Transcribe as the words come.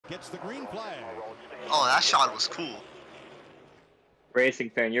gets the green flag. Oh, that shot was cool. Racing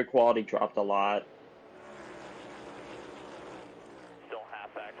fan, your quality dropped a lot.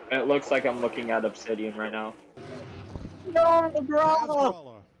 It looks like I'm looking at Obsidian right now. No,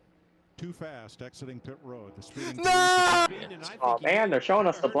 bro! Too fast, exiting pit road. The speeding No! Oh man, they're showing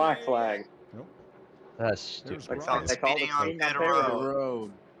us the black flag. Nope. That's stupid. They call Speeding it on speeding pit on pit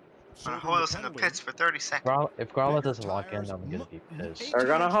road. Gonna hold us in the pits for 30 seconds. If Garla doesn't lock in, I'm gonna be pissed. They're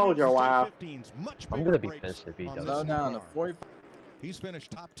gonna hold your wow. I'm gonna be pissed if he doesn't. Slow down to 40. He's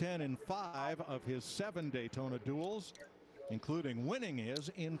finished top 10 in 5 of his 7 Daytona duels, including winning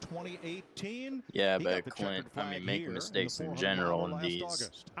his in 2018. Yeah, but Clint, I mean, making mistakes in general in these.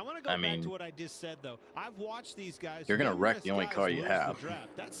 I want to go back to what I just said, though. I've watched these guys. You're gonna wreck the only car you have.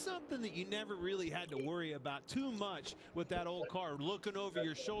 That's something that you never really had to worry about too much with that old car. Looking over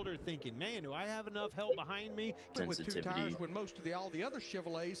your shoulder, thinking, "Man, do I have enough help behind me?" With 2 tires, when most of all the other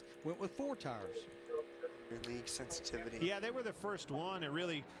Chevrolets went with 4 tires. League sensitivity. Yeah, they were the first one to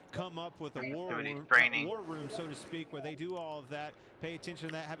really come up with a war room, so to speak, where they do all of that. Pay attention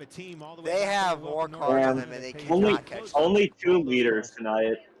to that. Have a team all the way. They have more cars on them, and they cannot catch them. Only 2 leaders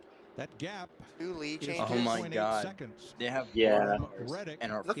tonight. That gap. 2 lead changes. Oh my God! They have And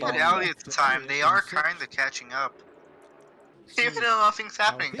look at Elliot's time. They are kind of catching up. Even though nothing's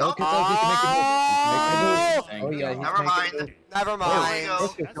happening. Oh, yeah, never mind. Never mind.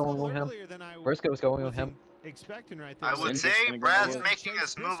 Briscoe's going with him. Expecting right there. I would say Brad's making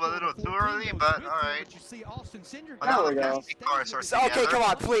us move a little too early, but alright. Okay, come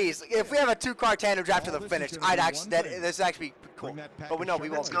on, please. If we have a 2-car tandem draft to the finish, this would actually be cool. But we know we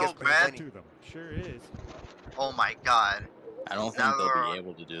won't. Let's go, Brad. Sure is. Oh my God. I don't think they'll be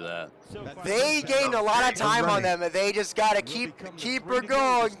able to do that. They gained a lot of time on them, and they just gotta keep her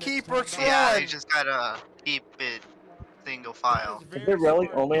going, keep her trolling. Yeah, they just gotta keep it single file. Is it really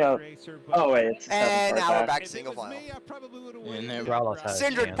only a? Oh wait, it's and now we're back to single file.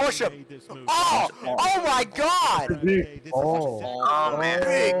 Cindric, push him! Oh! Oh my God! Oh man!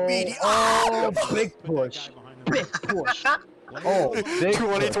 Big meaty! Oh, big push! Big push! Oh, big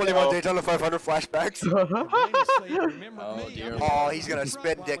 2021 Daytona 500 flashbacks. Oh dear. Oh, he's gonna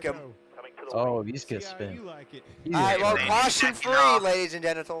spin dick him. Oh, he's gonna spin. Alright, well, caution free, ladies and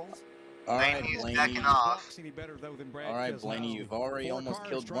genitals. Alright, Blaney's backing off. Alright, Blaney, you've already almost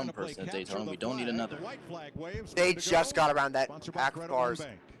killed one person at Daytona. We don't need another. They just got around that pack of cars.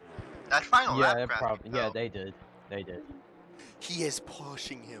 That final lap yeah, they did. They did. He is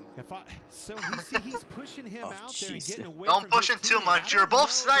pushing him. He's pushing him out there and getting away. Don't push him too much. You're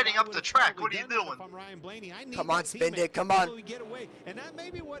both sliding up the track. What are you doing? Come on, spin dick. Come on. And that may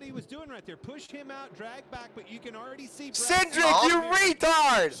be what he was doing right there. Push him out, drag back, but you can already see. Cindric, you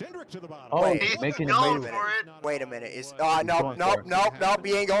retard! Cindric to the bottom. Oh, He's making going him for it. Wait a minute. Nope.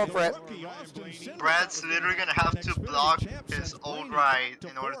 He ain't going for it. Brad's literally gonna have to block his old right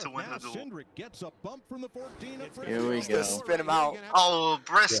in order to win the duel. Here we go. Spin him out. Oh,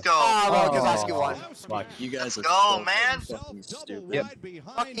 Briscoe. Oh, Kozlowski won. You guys are Go, man. fucking stupid. Yep.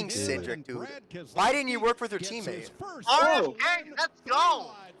 Fucking Cindric, dude. Why didn't you work with your teammate? RFK, let's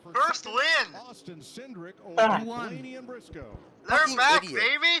go. First win. Austin Cindric Ah. over Blaney and Briscoe. They're Fucking back, idiot.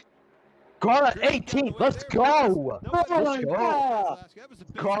 baby. Carla 18, let's go! Let's go!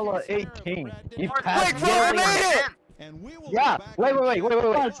 Carla 18. He passed Quick, Roy, Gillian. made it! Yeah, wait.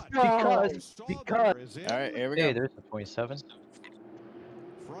 Because. Alright, here we go. Hey, there's the 27.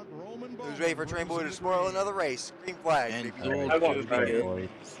 Who's ready for Train Boy to spoil another race? Green flag. And baby. I won't try it.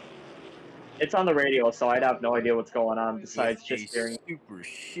 It's on the radio, so I'd have no idea what's going on besides just hearing. Super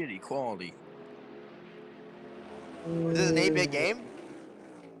shitty quality. Is this an 8-bit game?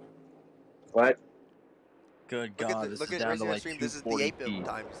 What? Good God, this is down to like This is the 8-bit 240p.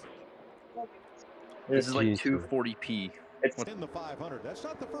 times. This is like 240p. It's in the 500. That's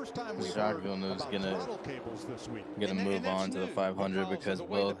not the first time we've Jacques heard Villeneuve's about gonna throttle cables this week. move on to the 500 because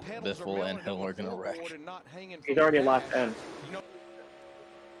both Biffle and Hill are gonna wreck. He's already left in.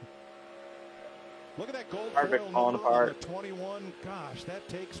 Look at that gold Perfect, foil falling number on apart. the 21. Gosh, that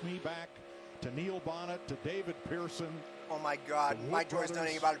takes me back to Neil Bonnet, to David Pearson. Oh my God, Mike Joyce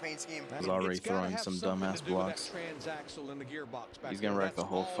knowing about a paint scheme. He's already throwing some dumbass blocks. He's gonna wreck the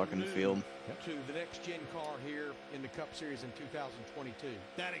whole fucking field. To the next gen car here in the Cup Series in 2022.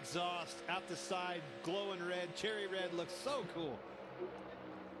 That exhaust out the side, glowing red, cherry red, looks so cool.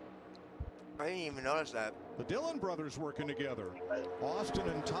 I didn't even notice that. The Dillon brothers working together. Austin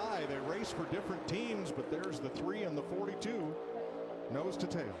and Ty, they race for different teams, but there's the 3 and the 42. Nose to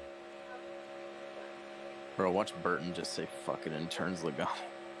tail. Bro, watch Burton just say fuck it and turns Logano.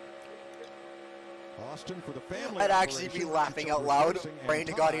 Austin for the family. I'd actually be laughing out loud, praying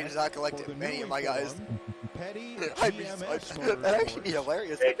to God he does not collect many of my guys. That'd actually be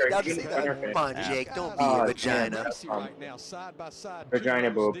hilarious. I'd see that. Come on, Jake, don't be a vagina.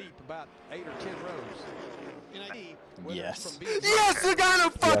 Vagina boob. Yes. Yes,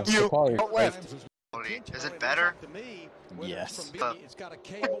 Logano, fuck you! Don't lift. Is it better? Yes.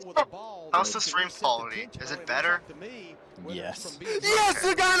 How's the stream quality? Is it better? Yes. Yes,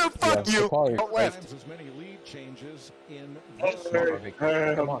 Logano, fuck you! Don't lift. As many lead changes in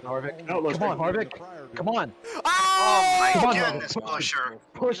Come on, Harvick. Come on, Harvick. Come on. Oh my Come on, goodness, Harvick. Busher.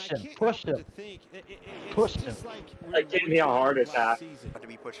 Push him. Push him. Push him. Like giving me a heart attack. To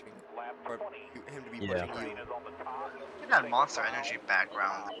be pushing. Or him to be Yeah. pushing you. Look at that Monster Energy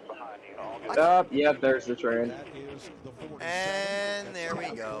background. Yep, there's the train. And there we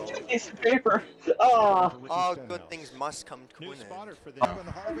go. Piece of paper. Oh. All good things must come to an end. Kevin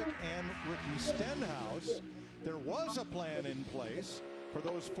Harvick and Ricky Stenhouse. There was a plan in place for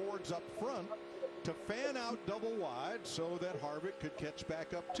those Fords up front to fan out double wide so that Harvick could catch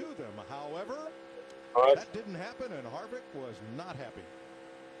back up to them. However, that didn't happen, and Harvick was not happy.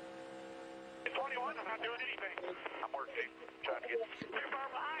 21, I'm not doing anything. I'm working. Trying to get too far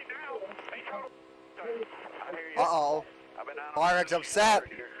behind now. Uh-oh. Harvick's upset.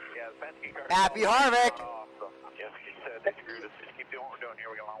 Happy Harvick! Yes, he said they screwed us. Just keep doing what we're doing here.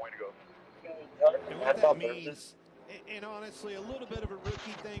 We got a long way to go. And what that means, and honestly, a little bit of a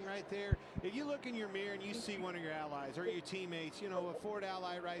rookie thing right there. If you look in your mirror and you see one of your allies or your teammates, you know, a Ford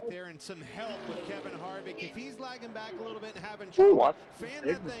ally right there and some help with Kevin Harvick, if he's lagging back a little bit and having trouble, fan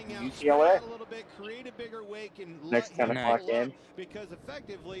that thing out, spread out a little bit, create a bigger wake, and Next 10 o'clock game. because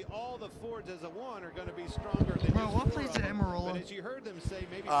effectively all the Fords as a one are going to be stronger than what plays the Emerald? But as you heard them say,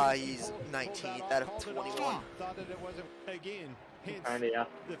 maybe he's 19th out of 21. Thought that it wasn't again. Hence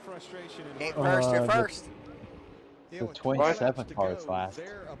the frustration. Ain't first, you're first. The 27th car's last.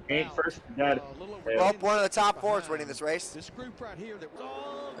 Ain't first dead. Well, one of the top fours winning this race. This group right here that was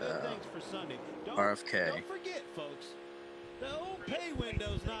all good things for Sunday. RFK. Don't forget, folks, the old pay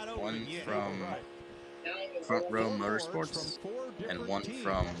window's not open One yet. from Front Row Motorsports and one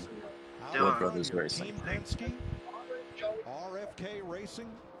from Dylan. Brothers Racing. RFK Racing,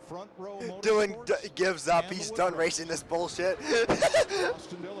 Front Row Dylan Motorsports, gives up. and He's the done Woodruff. racing this bullshit.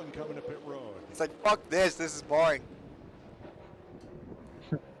 Austin Dillon coming to pit road. It's like, fuck this. This is boring.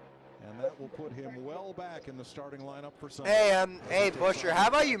 And that will put him well back in the starting lineup for Sunday. Hey, Busher, how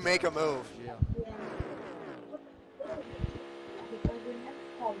about you make a move? Yeah.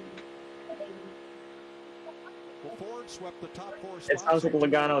 Well, Ford swept the top four It sounds like spots.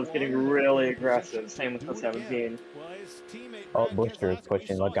 Logano is getting really aggressive. Same with the 17. Well, his teammate, Oh, Brad Buster is Keselowski, pushing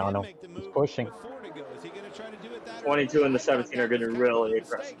we saw him Logano. make the He's move pushing. before to go. Is he gonna try to do it that 22 and the way? 17 are getting really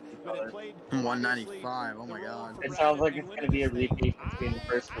Mistake, aggressive. but it played 195, oh my God. It sounds like it's going to be a repeat between the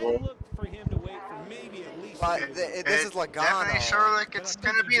first I duel. look for him to wait for maybe at least. But this is Definitely Logano. sure like it's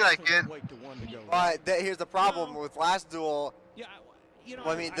gonna be like it. But here's the problem with last duel. Yeah, you know,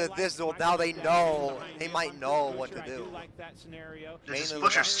 Well, I mean, like this duel, my now they guys know, behind they him. might I'm know pretty what sure to I do. like that scenario. This is Mainly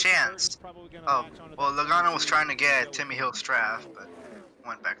Busher's chance. Oh, well, Logano was trying to get Timmy Hill's draft, but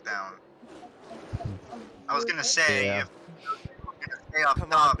went back down. I was gonna say, Yeah. if you're gonna stay up Come on,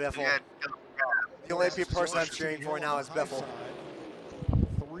 top, Biffle. you get Hill's draft. The only person I'm cheering for now is Biffle.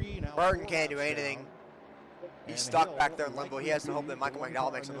 Burton can't do anything. He's stuck back there in limbo. He has to hope that Michael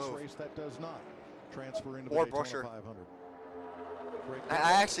McDowell makes a move. Or Busher.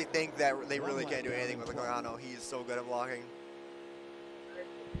 I actually think that they really can't do anything with Logano. He's so good at blocking.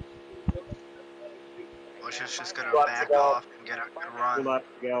 Busher's just gonna Lots back to go. off and get a good 2 run. laps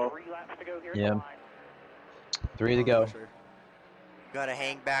to go. 3 laps to go here. Yeah. 3 to go. You gotta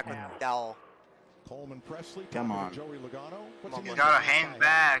hang back with McDowell. Coleman Presley, Come on. Joey Logano. What's Come he on, gonna Gotta do? hang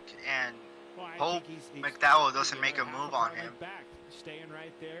back and Well, I hope think he's McDowell doesn't make a move on him. Back, staying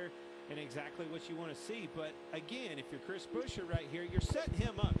right there and exactly what you want to see. But again, if you're Chris Busher right here, you're setting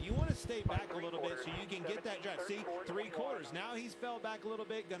him up. You want to stay back a little bit so you can get that drive. See, 3/4. Now he's fell back a little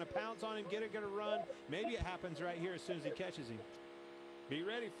bit, gonna pounce on him, get a run. Maybe it happens right here as soon as he catches him. Be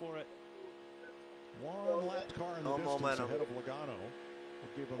ready for it. One lap car in the No distance momentum. ahead of Logano.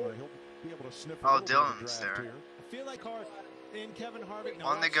 Will give him he'll be able to sniff a Oh, little bit of a Dylan's draft there. here. I feel like in Kevin Harvick. now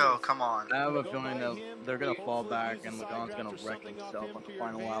On the watch go, this. come on. I have a Go feeling by that him, they're going to fall hopefully back use and the side Logano's draft going or to wreck something off himself him on to the your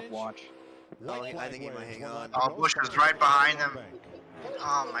final lap advantage. watch. I think he might hang on. Oh, Busher's right behind him.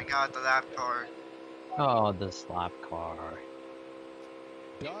 Oh my god, the lap car. Oh, the slap car.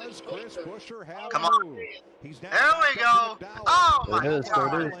 Does Chris Buescher have Come a on. move? He's now There we go. Oh my There it is, there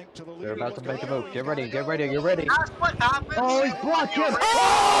God. it is. They're about to make a move. Get ready, get ready, get ready. That's what happens. Oh, he's blocking.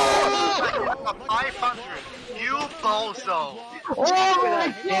 Oh! 500. You bozo. Oh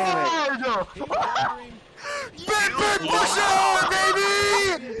my God! Big Buescher,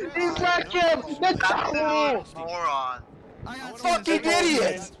 baby! He's back him! Absolute moron. Fucking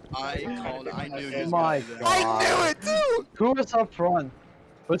idiot! I knew he was My gonna do that. God. I knew it too! Who was up front?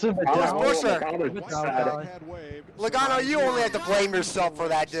 Was it Buescher. Buescher? Logano, you only have to blame yourself for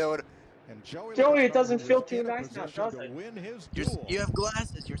that, dude. Joey, it doesn't feel too nice now, does it? You have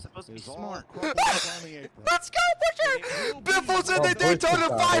glasses. You're supposed to be smart. Let's go, Buescher! Biffles in the Daytona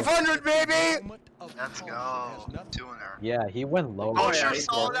 500, baby! Let's go. Doing her. Yeah, he went low. Oh, yeah, sure he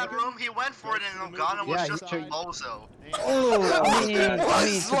saw did. that room. He went for it, and Logano was Yeah, just he a bozo. Oh, I mean, to be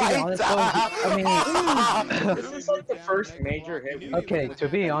honest though, This is like the first major hit we okay, to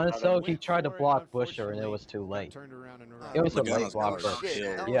be honest though, he tried to block Buescher and it was too late. It was a late block.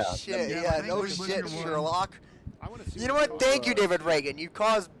 Yeah. No shit, Sherlock. You know what? Thank you, David Reagan. You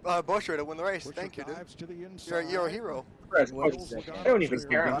caused Buescher to win the race. Thank you, dude. You're a hero. I don't even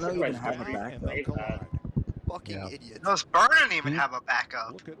care. I'm Logano surprised even have a Henry backup. made that. Fucking idiot. Those Burn didn't even have a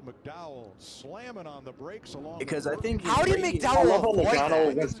backup. Look at McDowell slamming on the brakes along Because the I think How did I McDowell love how avoid Logano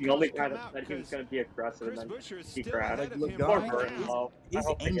that? was the only guy that he was going to be aggressive and then he crashed. Poor Burn, though. I his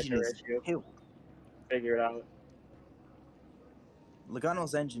hope they get engine their is issue killed. figured out.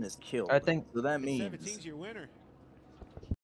 Logano's engine is killed. I think so that means 17's your winner.